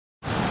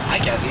Hi,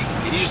 Kathy.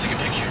 You just took a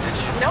picture,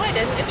 didn't you? No, I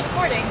didn't. It's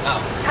recording.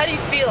 Oh. How do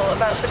you feel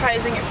about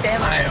surprising your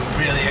family? I am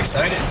really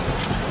excited.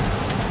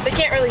 They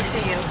can't really see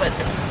you, but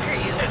they can hear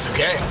you. It's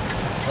okay.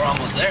 We're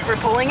almost there. We're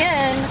pulling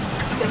in.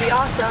 It's gonna be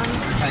awesome.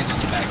 We're kind of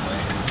going the back way.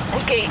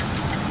 Okay.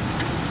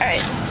 All right.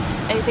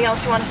 Anything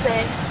else you want to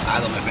say? I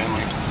love my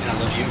family, and I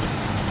love you.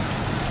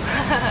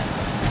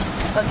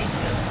 Love you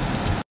too.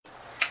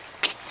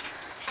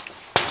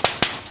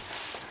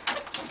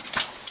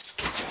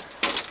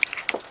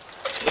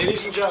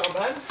 Ladies and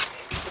gentlemen.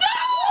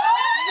 No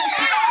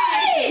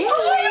way!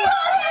 Oh, you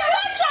are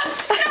such a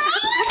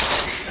snob!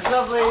 What's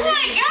up, lady? Oh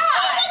my god!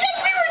 Oh my gosh,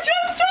 we were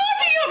just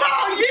talking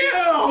about you!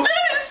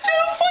 That is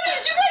too funny!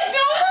 Did you guys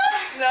know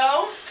this?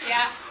 No.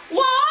 Yeah.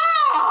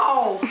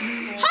 Wow!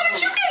 How did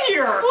you get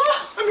here?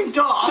 I mean,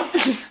 duh.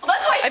 Well,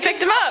 that's why I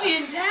picked him up.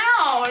 in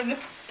town.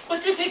 Was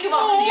to pick him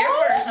up from the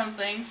airport or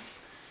something.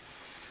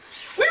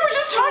 We were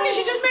just talking,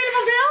 she just made him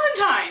a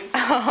Valentine's.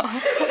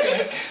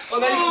 Well,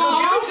 then you can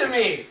go give it to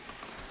me.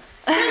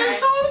 You're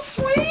so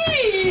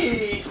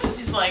sweet.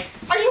 He's like,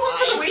 Are you home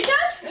for the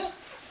weekend? Yeah.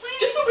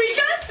 Just the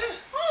weekend?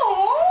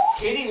 Oh.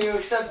 Katie, you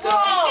accept I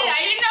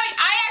didn't know.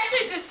 I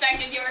actually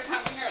suspected you were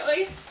coming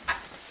early.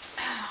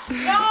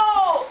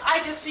 No,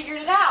 I just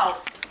figured it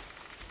out.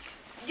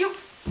 You.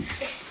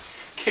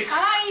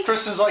 Hi.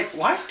 Kristen's like,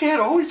 why is Dad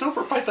always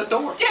over by the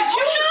door? Did you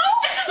know?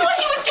 This is what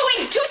he was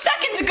doing 2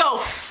 seconds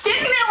ago.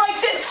 Standing there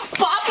like this,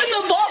 bopping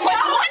the ball.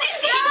 Like, what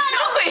is he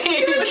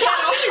doing? Dad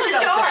always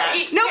does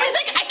that. Nobody's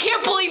like, I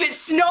can't believe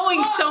it's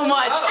snowing so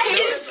much.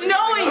 It's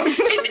snowing.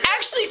 It's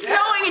actually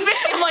snowing in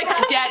Michigan. I'm like,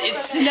 Dad,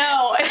 it's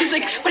snow. And he's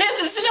like, but it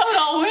hasn't snowed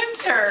all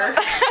winter.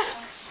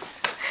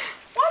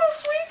 What a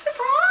sweet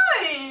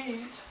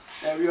surprise.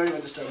 Yeah, we already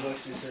went to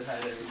Starbucks. You said hi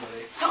to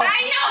everybody.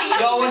 I know.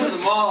 We all went to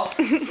the mall.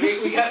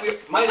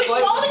 Which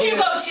mall did you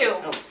go to?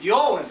 No, you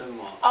all went to the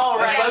mall. Oh,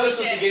 right. My flight was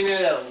supposed to get in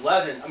at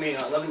 11. I mean,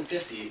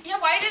 11:50. Yeah,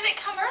 why did it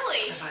come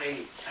early? Because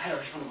I had a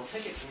refundable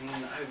ticket,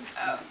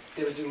 and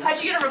they was doing.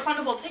 How'd you get a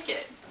refundable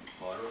ticket?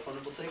 Bought a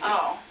refundable ticket.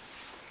 Oh.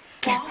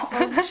 Wow, I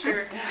wasn't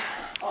sure.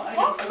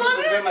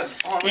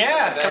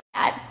 Yeah.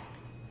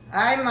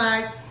 Hi,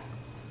 Mike.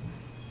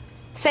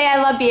 Say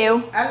I love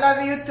you. I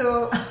love you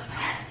too.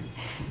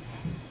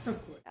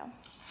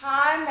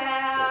 Hi,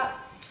 Matt.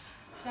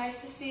 It's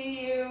nice to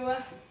see you.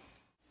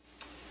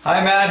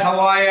 Hi, Matt. How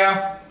are you?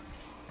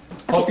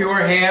 Hope you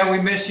were here. We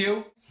miss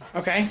you.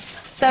 Okay.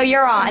 So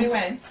you're on. You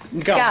in.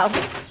 Go.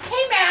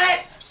 Hey,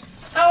 Matt.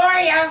 How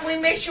are ya? We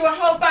miss you a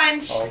whole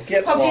bunch. Oh,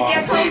 get Hope you lost.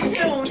 get home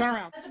soon. Turn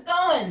around. How's it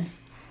going?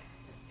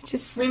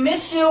 Just We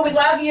miss you. We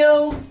love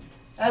you.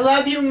 I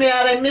love you,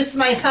 Matt. I miss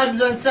my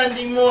hugs on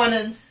Sunday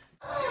mornings.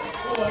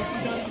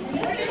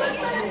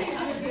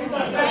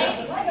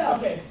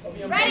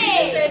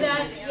 Ready? Say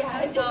that.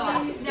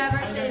 please never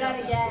say that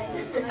again.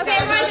 Okay,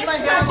 everyone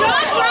just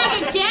John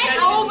Braga,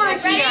 get over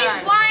here.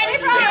 Ready? 1,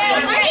 2,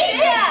 3.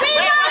 We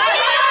love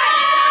you!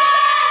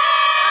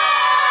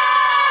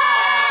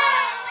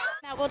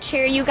 That will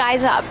cheer you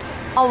guys up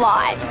a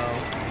lot.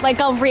 Like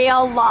a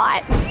real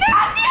lot.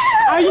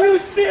 Are you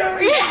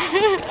serious?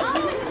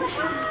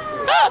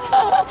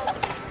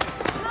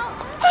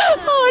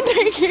 Oh,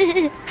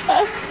 Nikki.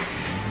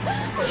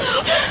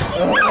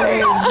 Are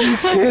you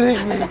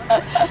kidding me?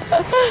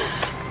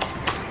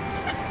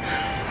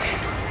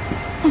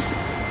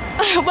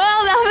 Well,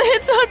 now that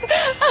it's on.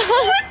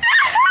 What the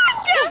heck?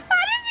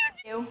 How did you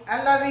do? I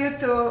love you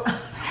too.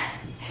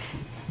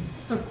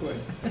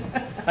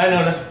 I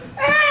don't know.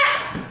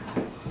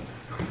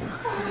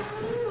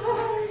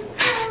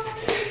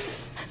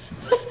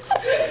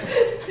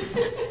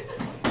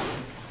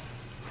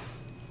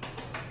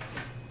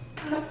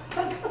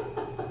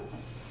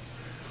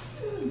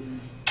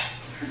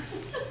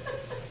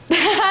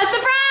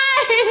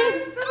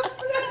 Surprise!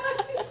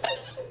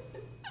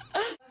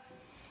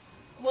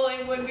 Well,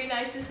 it would be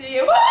nice to see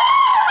you.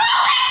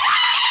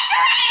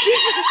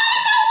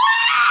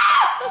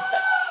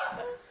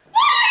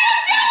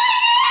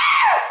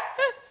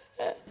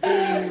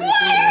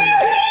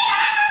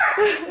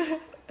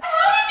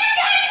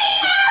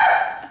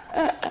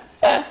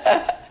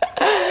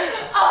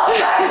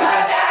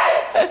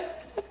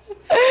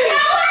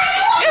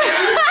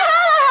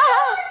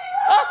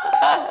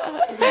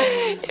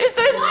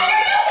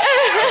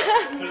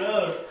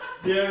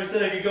 You ever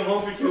said I could come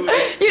home for 2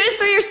 weeks? You just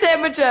threw your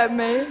sandwich at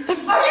me. Are you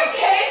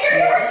kidding? You're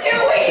here for 2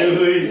 weeks. 2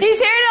 weeks. He's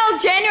here till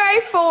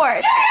January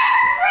 4th.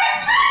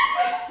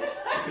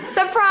 Christmas!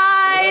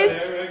 Surprise!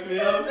 Eric, me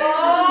up.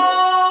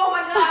 Oh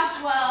my gosh,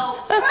 well.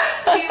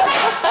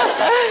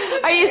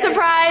 Are you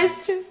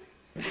surprised?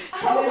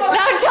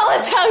 Now tell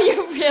us how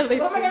you really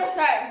What am I feel. gonna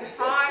say?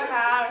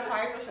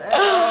 Hi, for sure.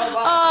 Oh,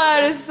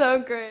 that is so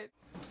great.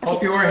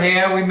 Hope you were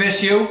here. We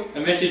miss you. I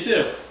miss you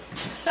too.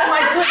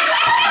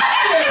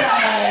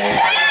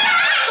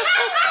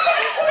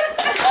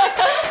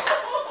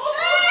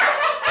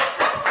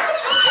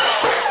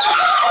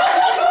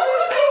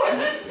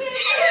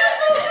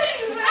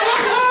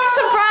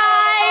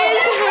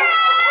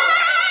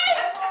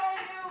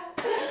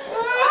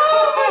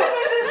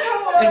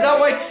 Is that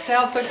why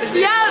Sal took the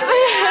Yeah.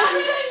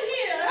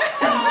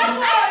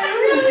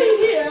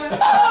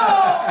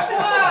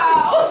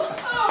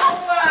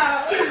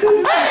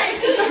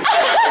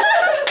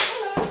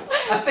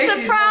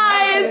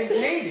 Surprise!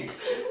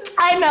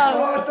 I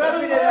know.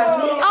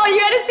 Oh, you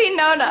had to see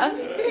Nona.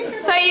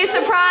 So are you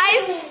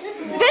surprised?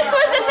 This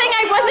was the thing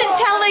I wasn't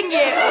telling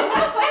you.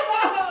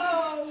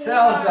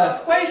 Tells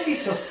us. Why is he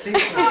so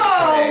secret?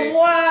 Oh,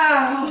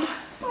 wow.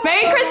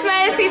 Merry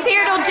Christmas. He's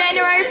here till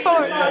January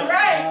 4th. All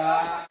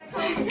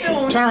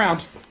right. Turn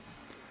around.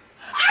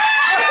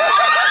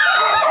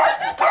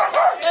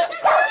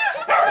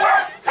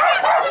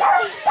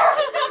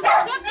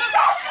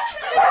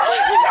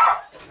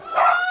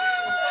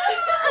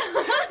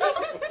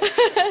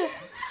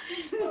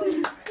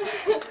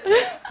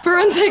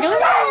 Bruin tickle.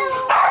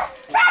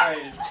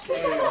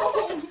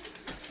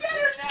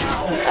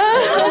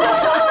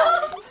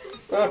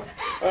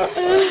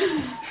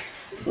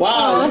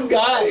 Wow, you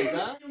guys,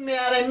 huh?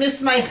 Man, I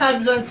miss my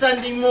hugs on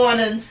Sunday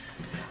mornings.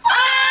 I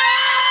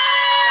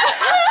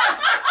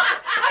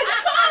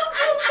told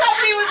you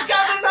somebody was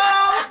coming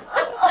home.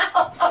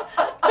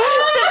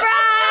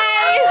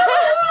 Surprise!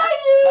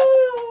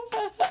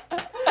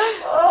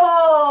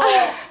 Oh,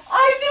 I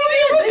knew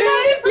you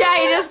were Yeah,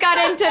 he just got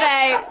in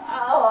today.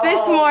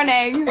 This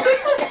morning. Good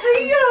to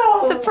see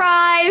you.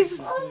 Surprise!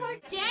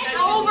 Get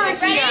over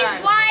here.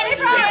 Ready? 1,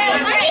 2,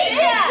 3.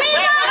 We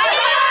love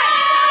you!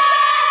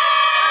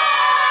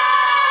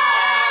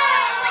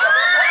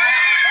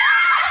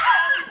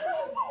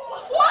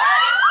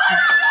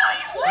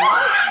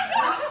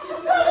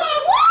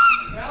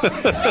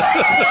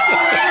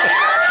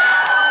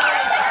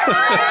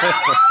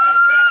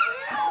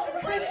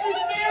 Christmas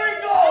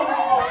miracle.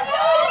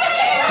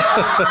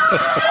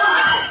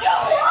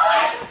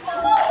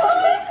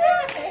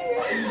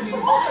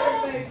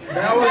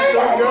 That was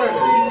so good.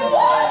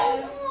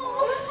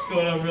 What's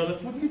going on, brother?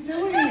 What are you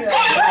doing here?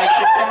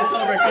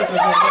 Celebrate Christmas.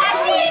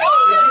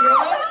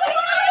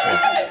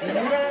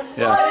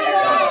 Yeah.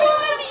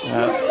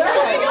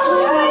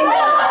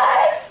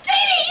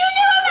 Katie, you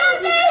knew about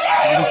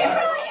this!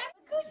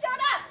 Shut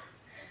up!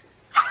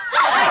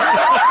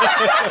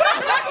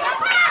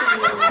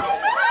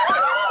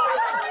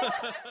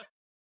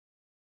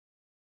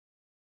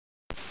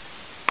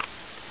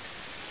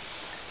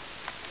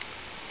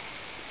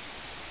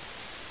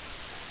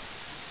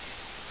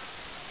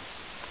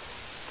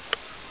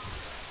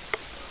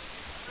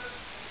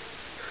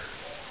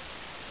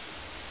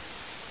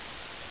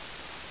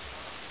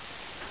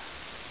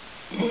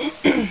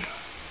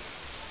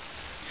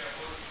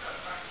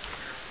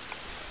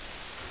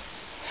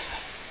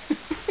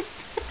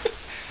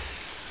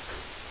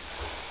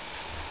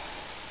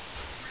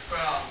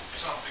 Found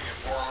something in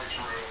Marley's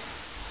room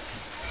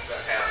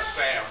that has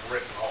Sam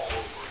written all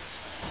over it.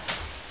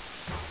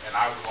 And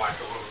I would like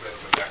a little bit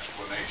of an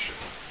explanation.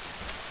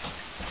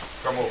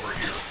 Come over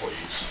here,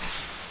 please.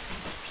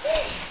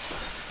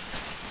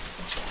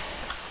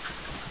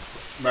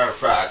 Matter of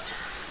fact,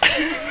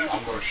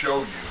 I'm going to show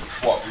you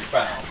what we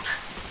found.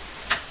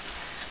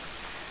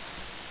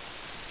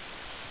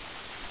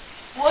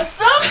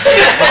 What's up?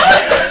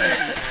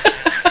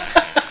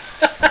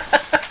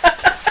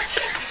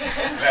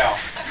 Now,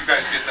 you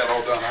guys get that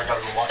all done. I got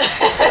to go watch it.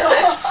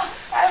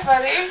 Hi,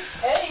 buddy.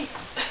 Hey.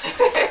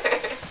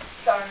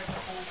 Sorry.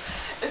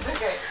 It's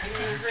okay.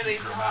 You're really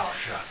Keep your tall. mouth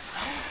shut.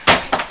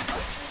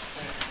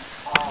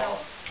 No.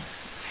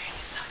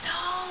 You're so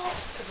tall.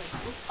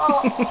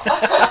 Oh.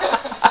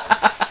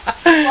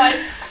 What?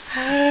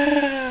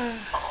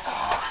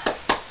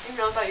 You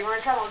really thought you were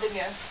in trouble, didn't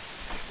you?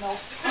 No.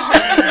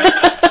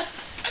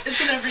 It's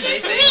an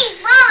everyday thing.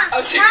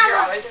 Oh, so you're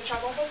always in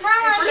trouble?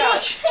 Mama,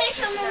 take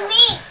a picture of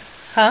me.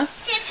 Huh?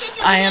 Take a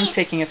picture of I am me.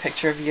 taking a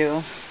picture of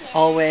you.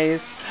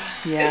 Always.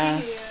 Yeah.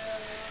 Thank you.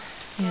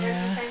 So there's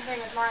Yeah. the same thing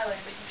with Marley,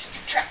 but you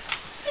should track.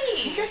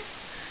 Hey. Okay.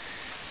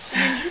 So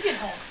when did you get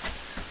home?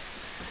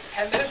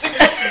 10 minutes ago.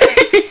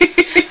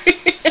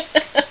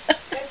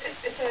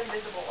 It's an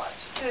invisible watch.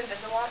 It's an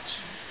invisible watch.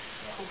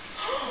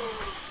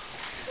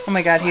 Oh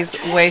my god, he's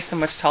way so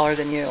much taller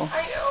than you.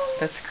 I know.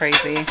 That's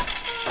crazy.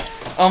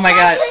 Oh my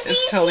god,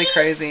 it's totally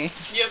crazy.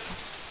 Yep.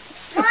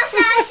 What's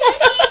that,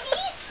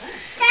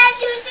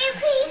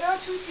 No,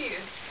 2 tears.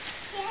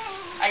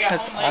 I got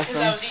That's home late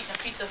because I awesome. was eating a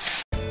pizza.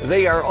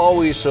 They are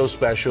always so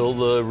special,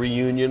 the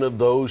reunion of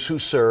those who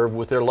serve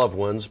with their loved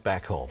ones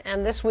back home.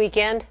 And this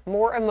weekend,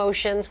 more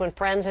emotions when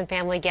friends and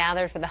family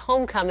gathered for the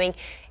homecoming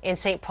in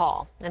St.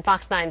 Paul. And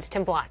Fox 9's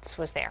Tim Blotz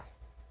was there.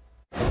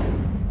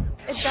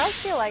 It does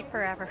feel like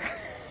forever.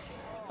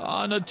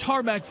 On a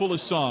tarmac full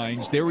of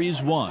signs, there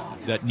is one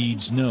that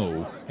needs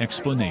no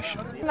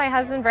explanation. My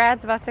husband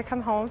Brad's about to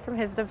come home from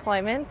his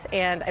deployment,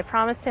 and I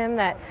promised him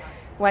that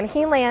when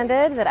he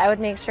landed that I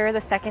would make sure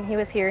the second he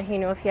was here he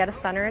knew if he had a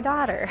son or a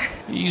daughter.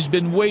 He's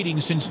been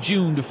waiting since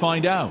June to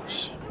find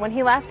out. When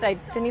he left, I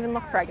didn't even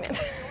look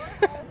pregnant.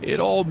 It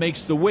all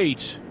makes the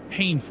wait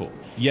painful,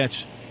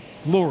 yet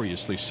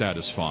gloriously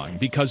satisfying,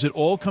 because it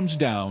all comes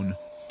down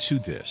to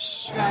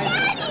this.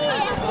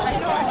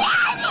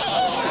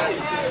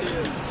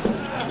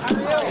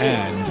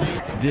 And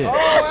this.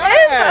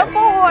 It's a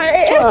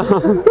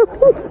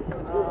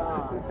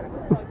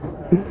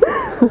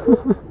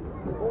boy!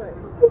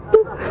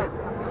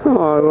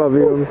 love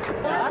you.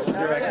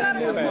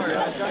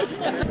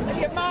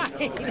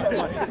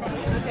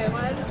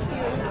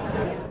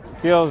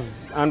 Feels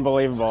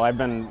unbelievable. I've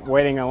been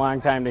waiting a long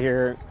time to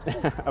hear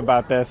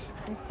about this.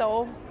 I'm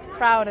so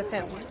proud of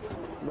him.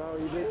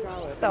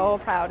 So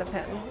proud of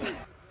him.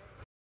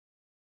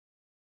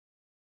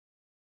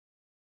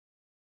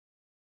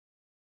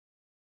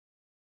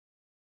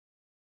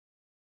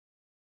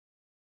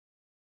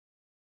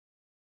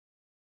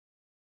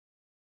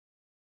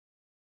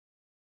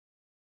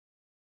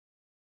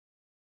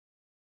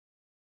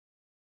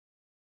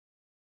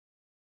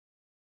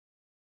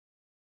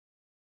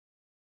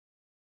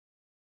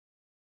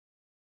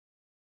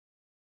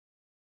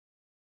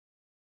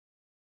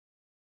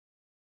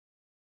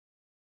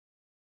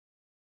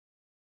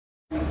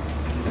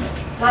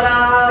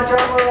 Ta-da!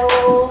 Drum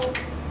roll!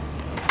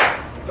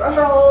 Drum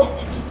roll!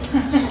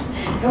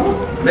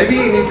 Maybe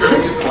he needs a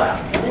new clap.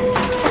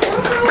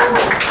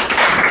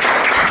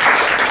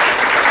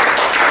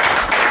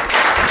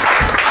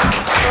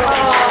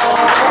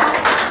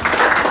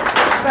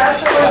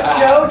 Specialist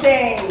Joe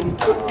Dane.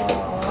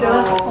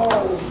 Just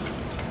home.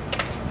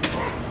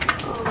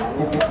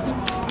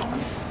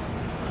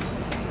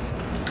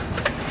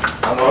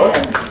 Hello?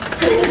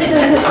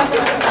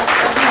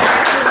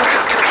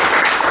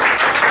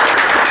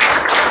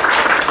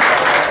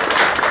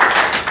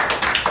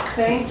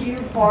 Thank you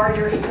for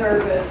your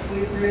service.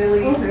 We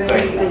really,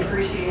 really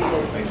appreciate it.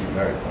 Thank you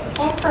very much.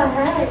 What the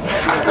heck?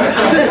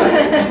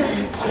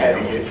 I had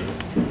to get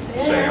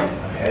Sam.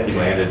 He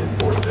landed in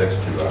Fort Dix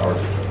 2 hours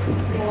ago.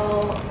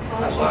 Well,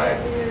 I lied.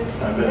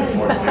 I've been in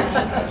Fort Dix the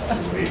past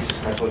 2 weeks.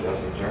 I told you I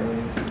was in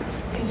Germany.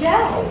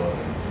 yeah.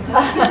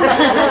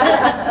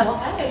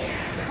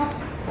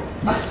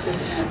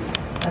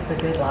 That's a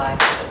good lie.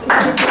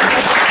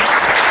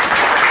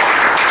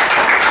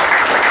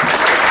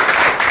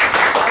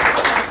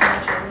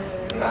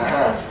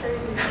 That's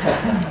crazy.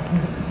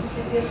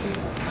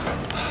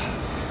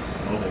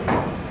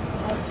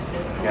 That's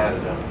good. I got it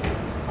done.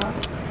 I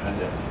got it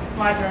done.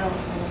 My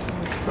journal's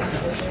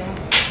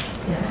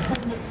Yes.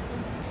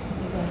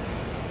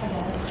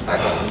 I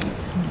got it.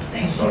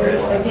 Thank Sorry. you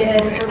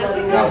again for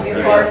letting That us was be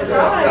great. part of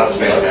That was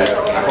this.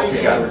 fantastic. I hope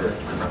you got it.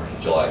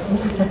 July.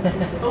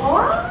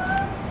 What?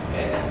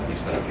 And he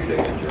spent a few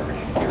days in Germany.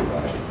 He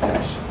arrived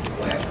last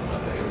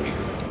Monday, a week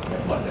ago,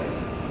 Monday.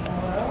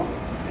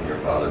 And your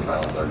father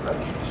filed our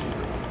records.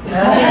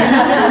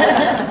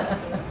 Yeah,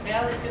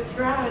 that's a good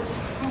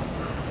surprise.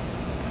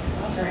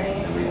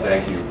 Great. And we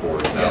thank you for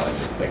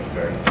acknowledging. Thank you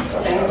very much.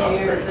 Thank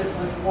you. This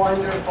was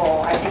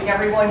wonderful. I think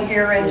everyone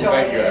here enjoyed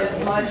Thank you, it as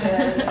everyone. much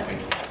as.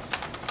 Thank you.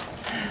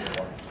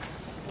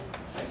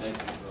 I thank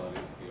you for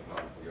letting us be a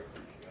part of your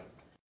appreciation.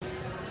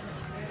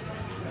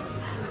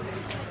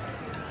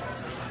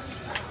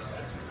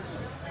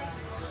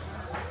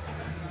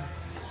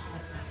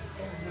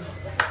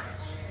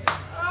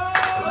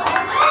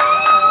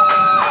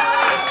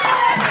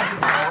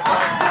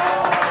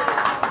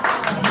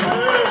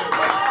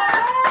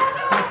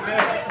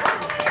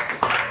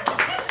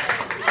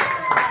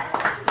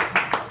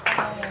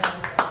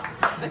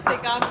 I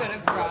think I'm gonna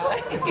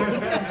cry.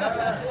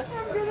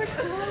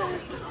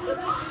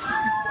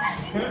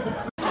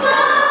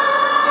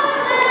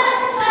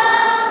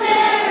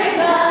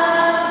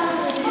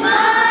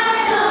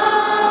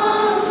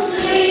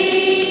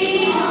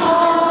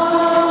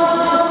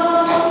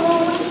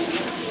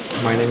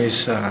 My name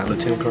is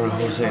Lieutenant Colonel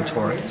Jose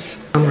Torres.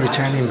 I'm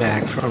returning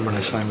back from an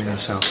assignment in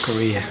South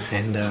Korea,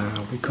 and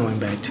we're going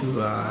back to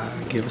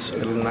give us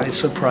a nice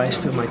surprise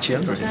to my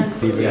children.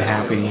 Be very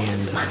happy,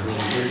 and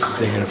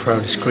they're gonna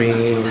probably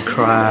scream or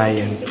cry,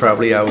 and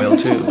probably I will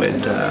too.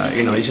 But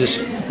you know, it's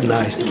just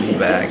nice to be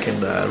back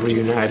and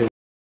reunited.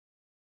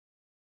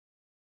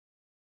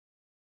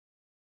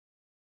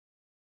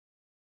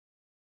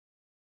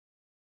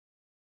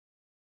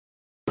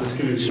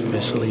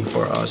 Especially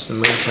for us, the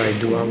military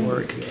do our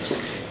work.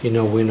 You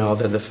know, we know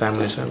that the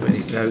families are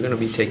going to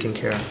be taken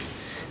care of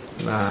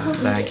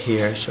back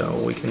here, so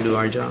we can do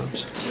our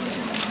jobs.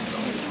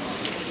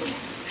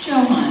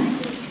 Johan,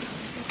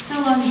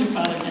 how long has your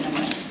father been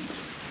away?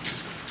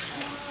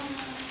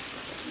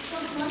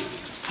 12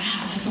 months.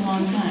 Wow, that's a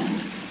long time.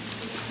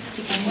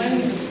 And what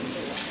is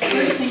the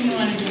first thing you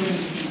want to do with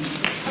him?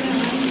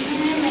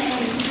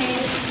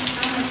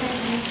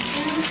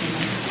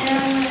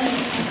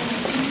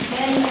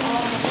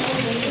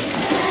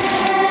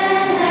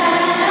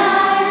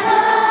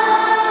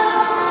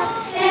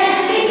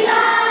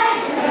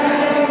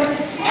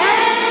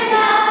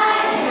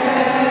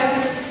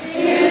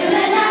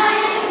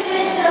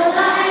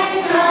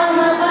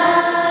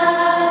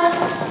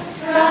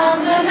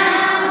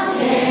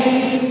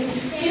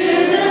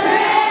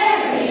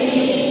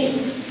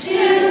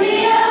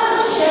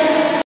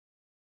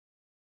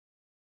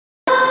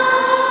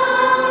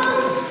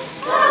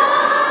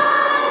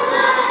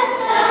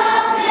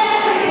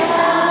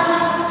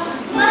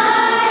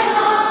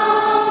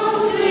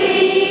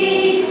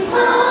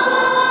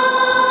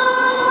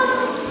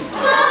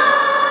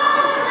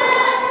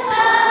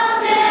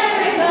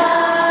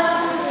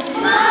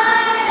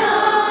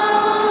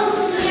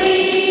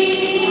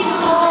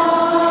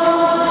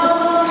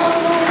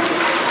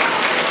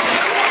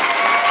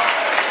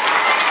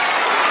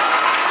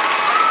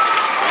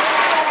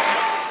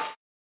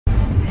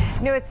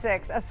 New at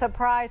 6, a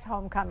surprise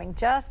homecoming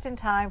just in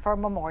time for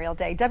Memorial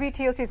Day.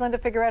 WTOC's Linda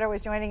Figueredo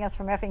is joining us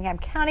from Effingham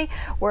County,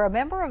 where a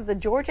member of the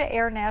Georgia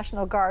Air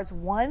National Guard's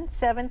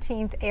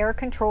 117th Air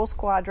Control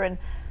Squadron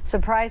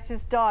surprised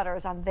his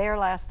daughters on their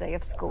last day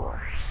of school.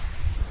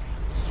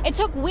 It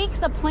took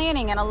weeks of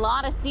planning and a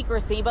lot of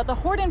secrecy, but the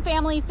Horton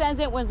family says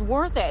it was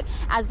worth it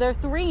as their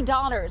 3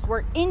 daughters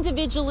were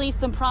individually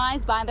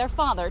surprised by their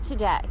father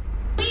today.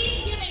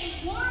 Please give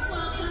a warm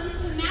welcome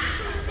to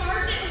Master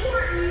Sergeant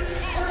Horton,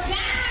 or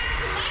better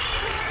to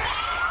Megan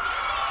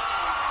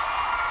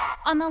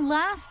Horton. On the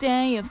last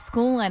day of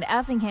school at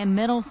Effingham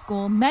Middle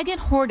School, Megan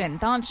Horton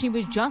thought she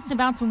was just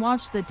about to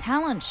watch the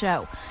talent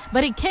show,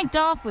 but it kicked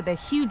off with a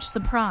huge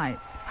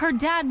surprise. Her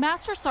dad,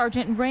 Master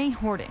Sergeant Ray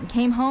Horton,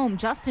 came home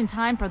just in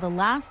time for the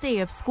last day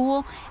of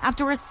school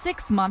after a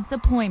 6-month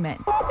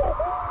deployment.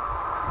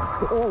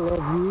 I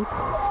love you.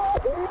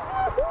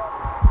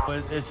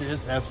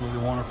 It's absolutely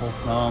wonderful.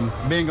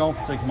 Being gone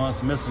for 6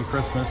 months, missing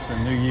Christmas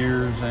and New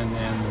Year's and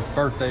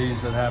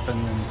birthdays that happen,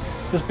 and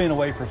just being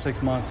away for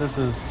 6 months, this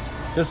is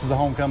the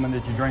homecoming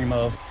that you dream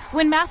of.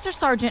 When Master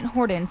Sergeant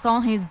Horton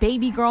saw his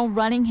baby girl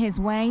running his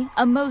way,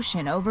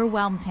 emotion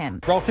overwhelmed him.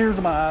 Brought tears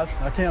to my eyes,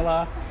 I can't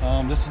lie.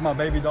 This is my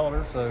baby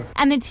daughter, so.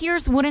 And the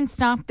tears wouldn't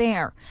stop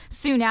there.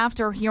 Soon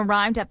after, he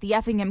arrived at the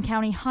Effingham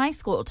County High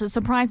School to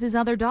surprise his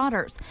other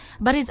daughters.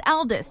 But his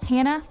eldest,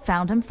 Hannah,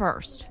 found him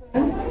first.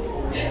 Did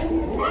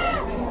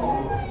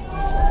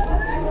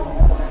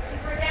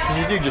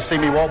you just see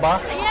me walk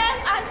by?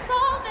 Yes, I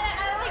saw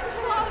that. I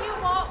saw you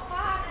walk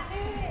by.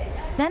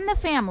 Then the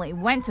family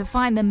went to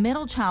find the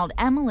middle child,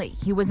 Emily.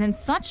 He was in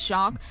such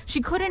shock,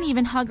 she couldn't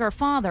even hug her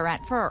father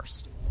at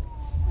first.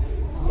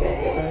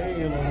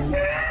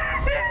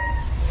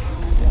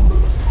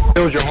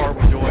 Fills your heart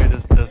with joy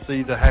to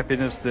see the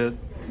happiness that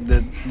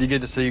you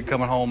get to see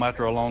coming home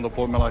after a long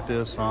deployment like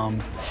this.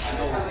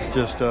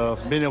 Just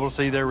being able to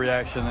see their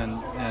reaction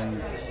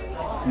and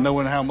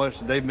knowing how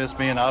much they've missed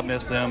me and I've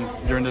missed them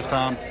during this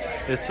time,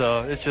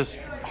 it's just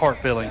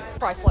heart-filling.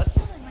 Priceless.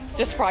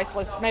 Just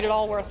priceless. Made it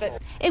all worth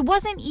it. It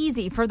wasn't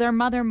easy for their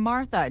mother,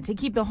 Martha, to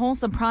keep the whole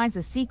surprise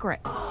a secret.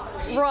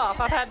 Rough.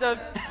 I've had to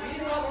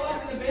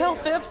tell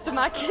fibs to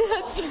my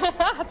kids.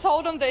 I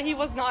told them that he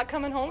was not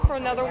coming home for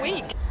another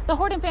week. The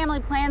Horton family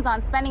plans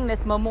on spending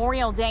this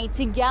Memorial Day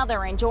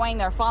together, enjoying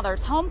their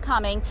father's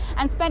homecoming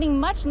and spending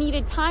much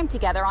needed time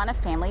together on a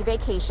family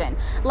vacation.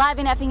 Live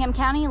in Effingham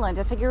County,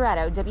 Linda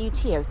Figueredo,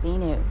 WTOC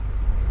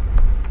News.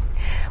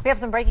 We have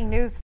some breaking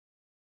news.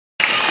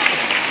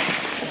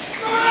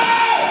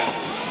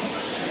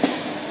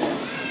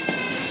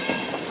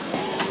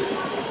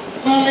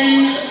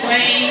 Colin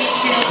Wayne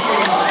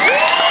Kilgore.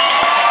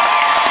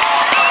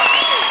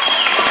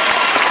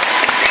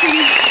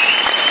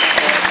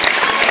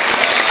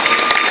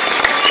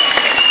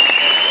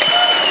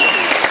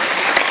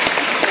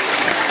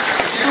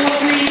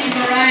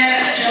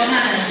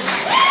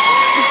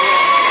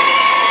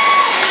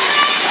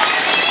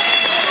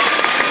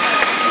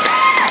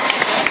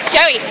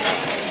 Joey.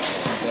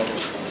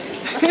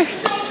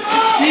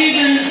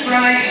 Stephen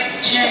Bryce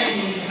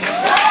James.